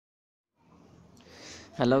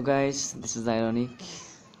Hello guys, this is Ironic.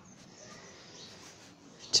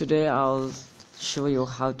 Today I'll show you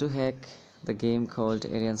how to hack the game called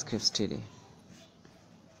Alien Scripts 3D.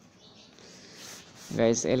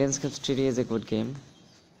 Guys, Alien Scripts 3D is a good game.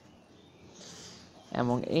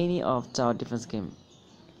 Among any of tower defense game,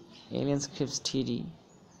 Alien Scripts 3D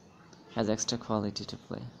has extra quality to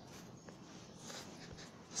play.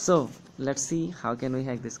 So let's see how can we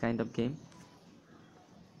hack this kind of game.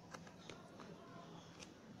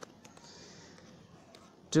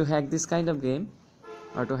 To hack this kind of game,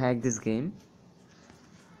 or to hack this game,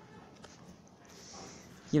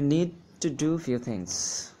 you need to do few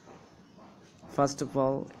things. First of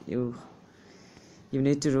all, you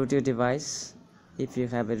need to root your device. If you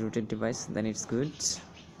have a rooted device, then it's good.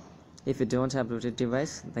 If you don't have rooted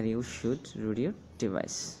device, then you should root your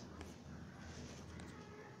device.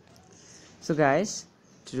 So guys,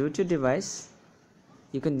 to root your device,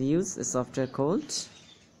 you can use a software called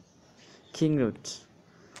KingRoot.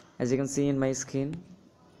 As you can see in my screen,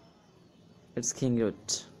 it's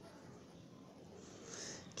KingRoot.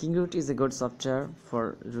 KingRoot is a good software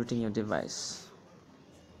for rooting your device.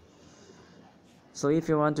 So if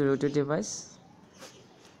you want to root your device,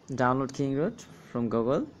 download KingRoot from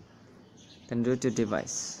Google, then root your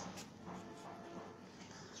device.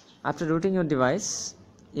 After rooting your device,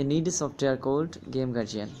 you need a software called Game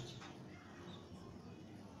Guardian.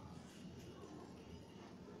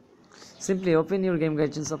 Simply open your Game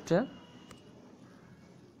Guardian software.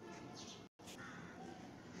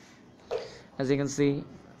 As you can see,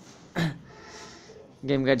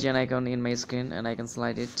 Game Guardian icon in my screen, and I can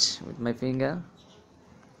slide it with my finger.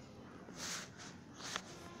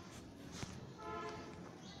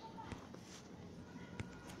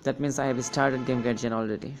 That means I have started Game Guardian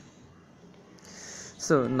already.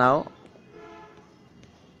 So now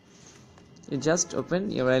you just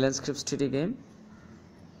open your Alien Scripts 3D game.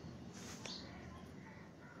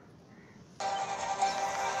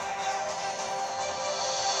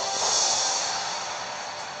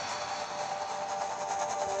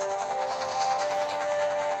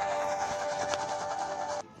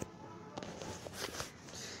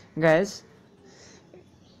 Guys,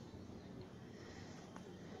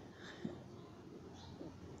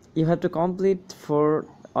 you have to complete 4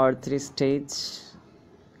 or 3 stages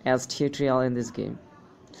as tutorial in this game.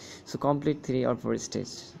 So complete 3 or 4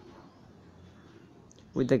 stages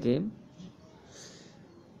with the game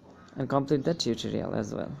and complete the tutorial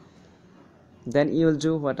as well. Then you will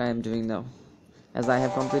do what I am doing now, as I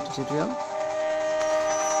have completed tutorial.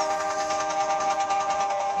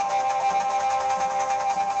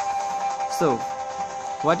 So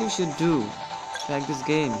what you should do to hack this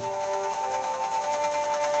game?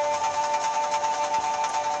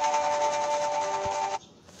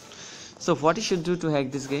 So what you should do to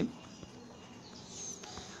hack this game?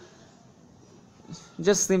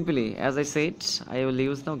 Just simply, as I said, I will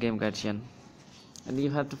use now Game Guardian, and you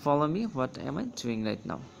have to follow me. What am I doing right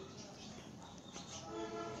now?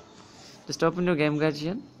 Just open your Game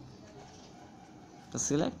Guardian,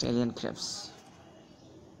 select Alien Scripts.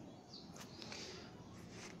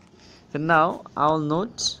 Then now I will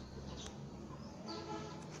note,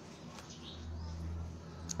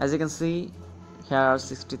 as you can see, here are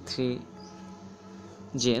 63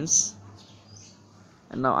 gems,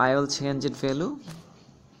 and now I will change its value,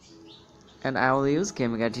 and I will use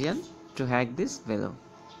Game Guardian to hack this value.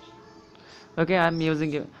 Okay, I'm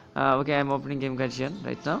opening Game Guardian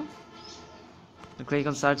right now. And click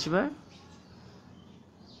on search bar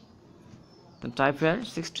and type here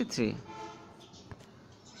 63.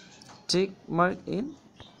 Tick mark in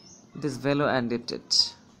this value and edit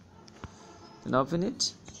it. Then open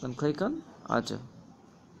it. Then click on auto.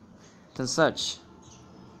 Then search.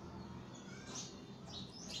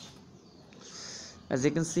 As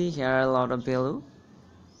you can see, here are a lot of value.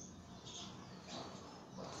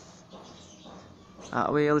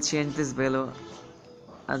 We will change this value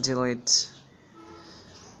until it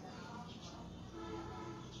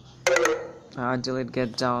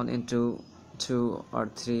get down into 2 or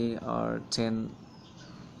 3 or 10.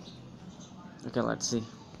 Okay, let's see.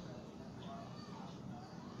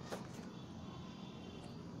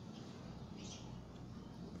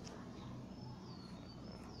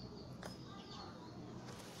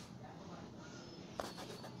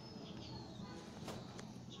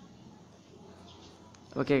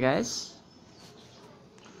 Okay guys,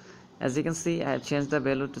 as you can see, I have changed the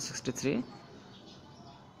value to 63.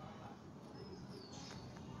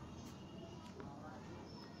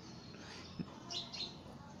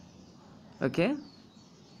 Okay,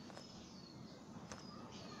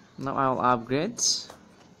 now I will upgrade.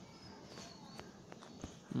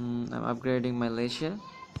 I'm upgrading my leisure,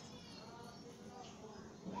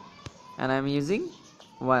 and I'm using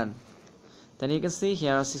 1. Then you can see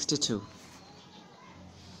here are 62.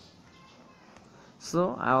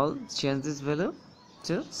 So I'll change this value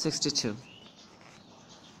to 62.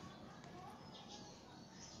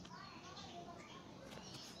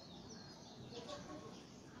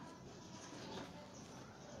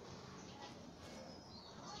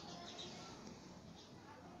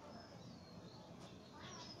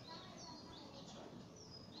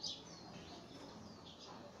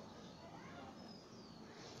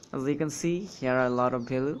 As you can see, here are a lot of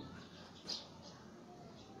value.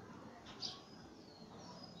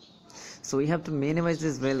 So we have to minimize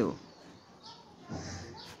this value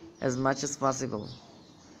as much as possible.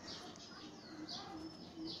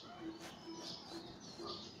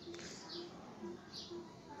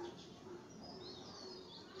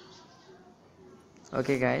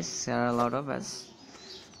 Okay guys, there are a lot of us.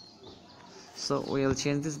 So we'll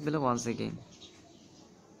change this below once again.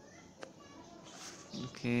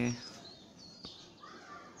 Okay,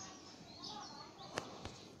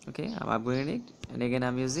 I'm upgrading it, and again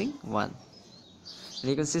I'm using 1, and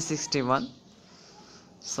you can see 61.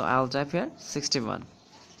 So I'll type here 61,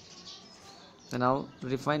 then I'll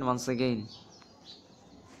refine once again.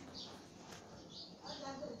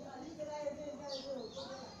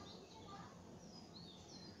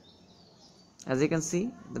 As you can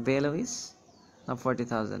see, the value is now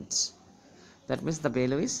 40,000. That means the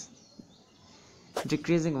value is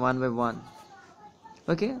decreasing one by one.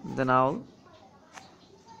 Okay, then I'll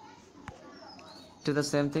do the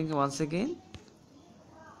same thing once again.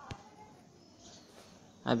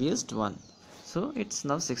 I've used 1, so it's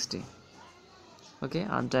now 60. Okay,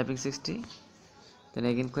 I'm typing 60, then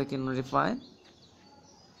again click in refine.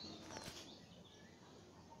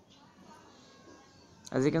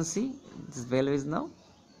 As you can see, this value is now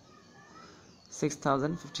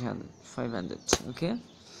 6,500. Okay,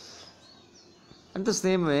 and the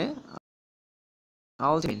same way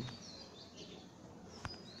I'll change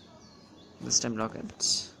this time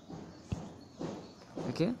rocket.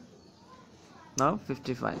 Okay, now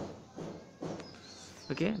 55.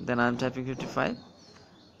 Okay, then I'm typing 55,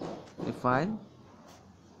 refine.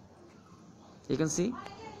 You can see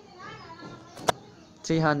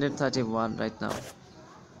 331 right now.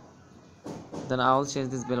 Then I'll change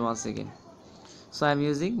this bill once again. So I'm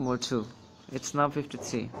using more 2. It's now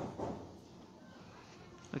 53.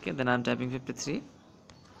 Okay, then I'm typing 53.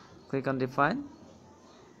 Click on define.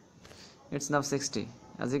 It's now 60.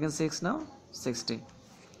 As you can see, it's now 60.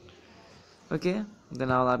 Okay,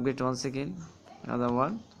 then I'll upgrade once again. Another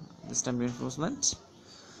one. This time reinforcement.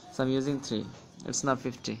 So I'm using 3. It's now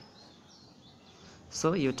 50.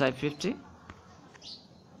 So you type 50.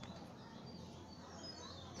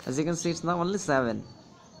 As you can see, it's now only 7.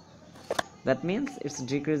 That means it's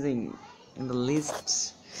decreasing in the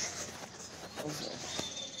least.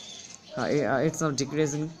 It's not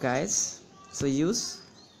decreasing, guys. So use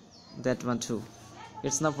that one too.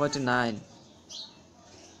 It's now 49.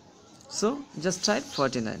 So just type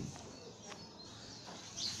 49.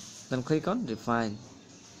 Then click on refine.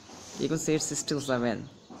 You can see it's still 7.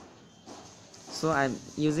 So I'm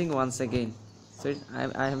using once again. So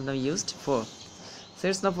I have now used 4. So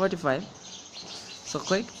it's now 45. So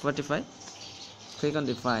click 45. Click on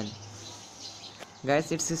define.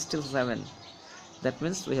 Guys, it's still 7. That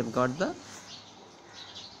means we have got the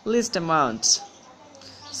least amount.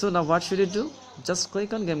 So now what should you do? Just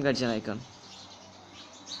click on Game Guardian icon.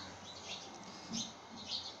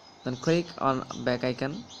 Then click on back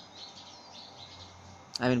icon.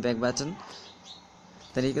 Back button.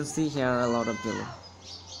 Then you can see here are a lot of value.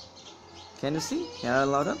 Can you see? Here are a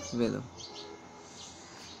lot of value.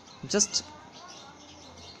 Just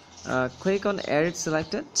click on edit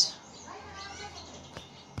selected.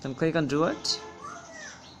 Then click on do it.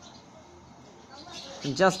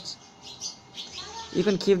 And just you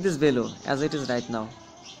can keep this value as it is right now,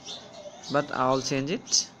 but I'll change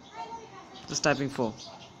it. Just typing 4.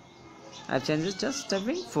 I've changed it, just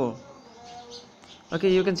typing 4. Okay,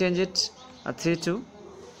 you can change it 3 2.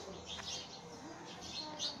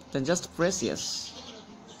 Then just press yes.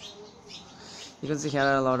 You can see here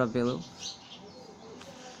are a lot of value.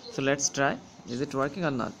 So let's try. Is it working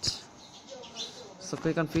or not? So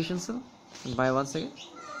click on efficiency and buy once again.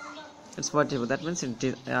 It's 40. That means it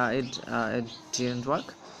didn't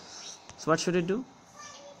work. So what should it do?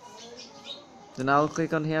 Then I'll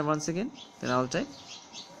click on here once again. Then I'll type.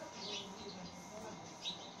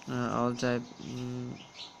 I'll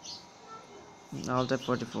type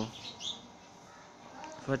 44.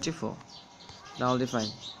 44. Now I'll define.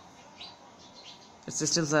 It's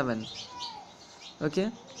still 7.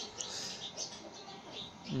 Okay.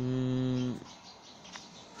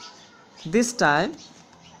 This time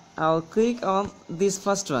I'll click on this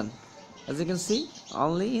first one. As you can see,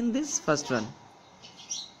 only in this first one.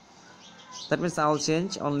 That means I'll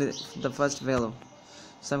change only the first value.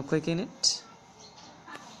 So I'm clicking it.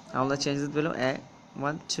 I'll change this value.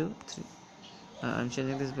 1 2 3. I'm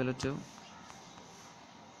changing this value to,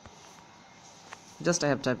 just I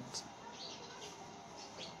have typed.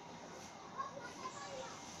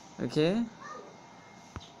 Okay.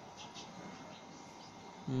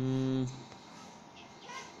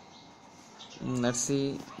 Let's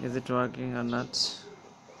see, is it working or not?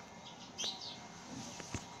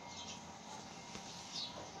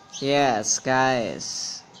 Yes,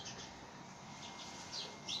 guys,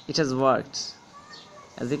 it has worked.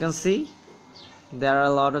 As you can see, there are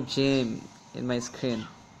a lot of gems in my screen.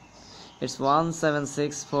 It's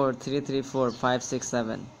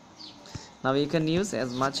 17643345667. Now you can use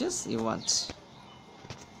as much as you want.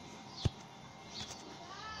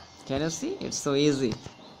 Can you see? It's so easy.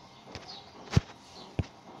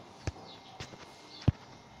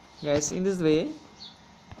 Guys, in this way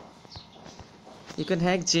you can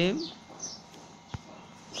hack gem,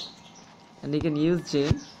 and you can use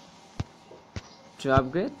gem to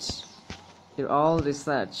upgrade your all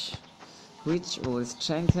research, which will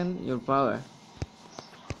strengthen your power.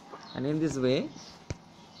 And in this way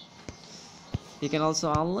you can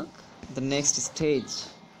also unlock the next stage.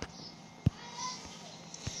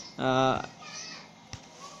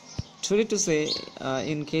 Truly to say,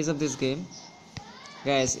 in case of this game,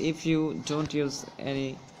 guys, if you don't use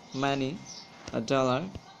any money, a dollar,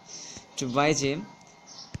 to buy gem,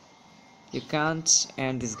 you can't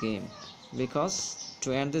end this game, because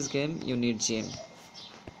to end this game you need gem.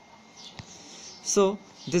 So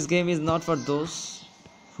this game is not for those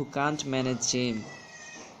who can't manage gem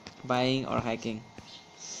buying or hacking.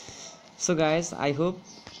 So guys, I hope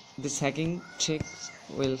this hacking trick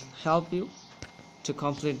will help you to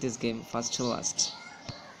complete this game first to last,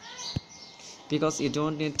 because you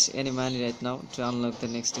don't need any money right now to unlock the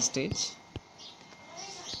next stage,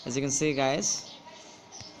 as you can see, guys.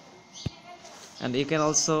 And you can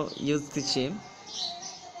also use the gem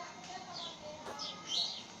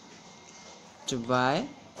to buy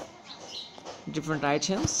different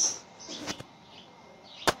items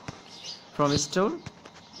from a store,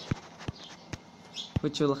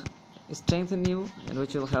 which will strengthen you and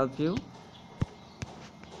which will help you.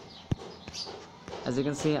 As you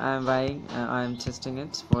can see, I am buying, I am testing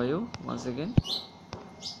it for you once again.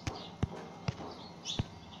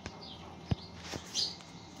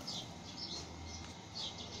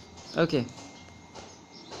 Okay.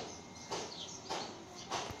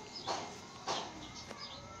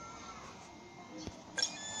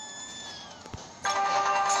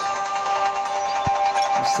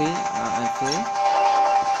 See, I'm free.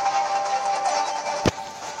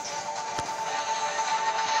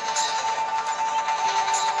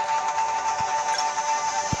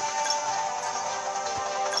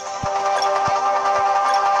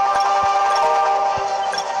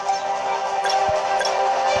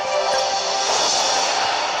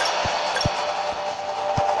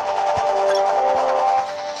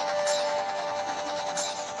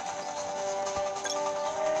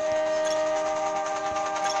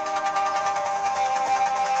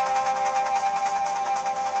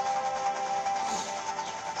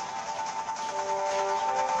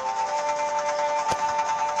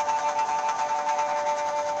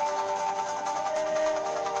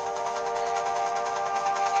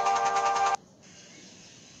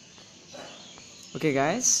 Okay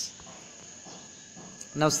guys,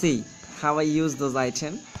 now see how I use those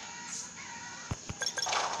items.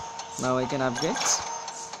 Now I can upgrade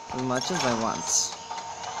as much as I want.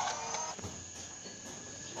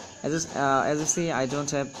 As you see, I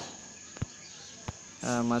don't have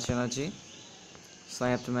much energy, so I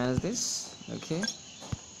have to manage this. Okay,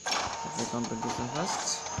 let me complete this one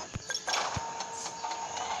first.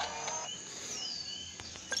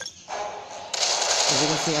 As you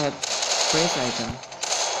can see, I have fresh item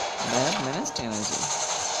and I have managed energy.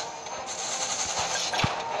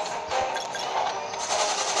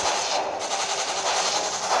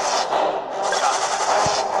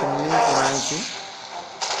 Can use energy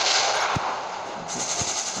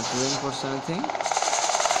to reinforce anything. You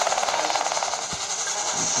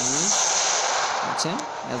can use item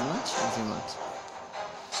as much as you want.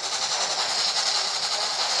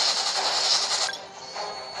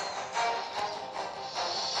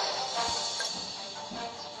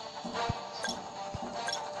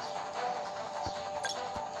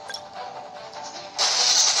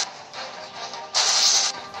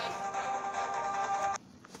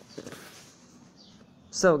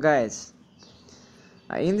 So guys,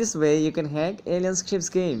 in this way you can hack Alien Scripts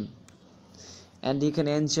game and you can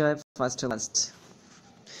enjoy first to last.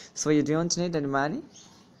 So you don't need any money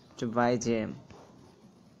to buy game.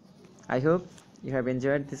 I hope you have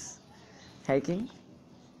enjoyed this hacking,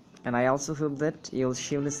 and I also hope that you'll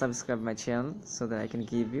surely subscribe my channel so that I can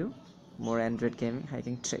give you more Android gaming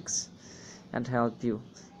hacking tricks and help you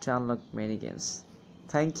to unlock many games.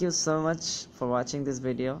 Thank you so much for watching this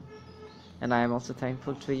video, and I am also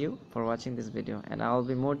thankful to you for watching this video, and I will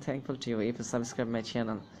be more thankful to you if you subscribe my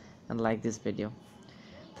channel and like this video.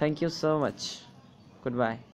 Thank you so much. Goodbye.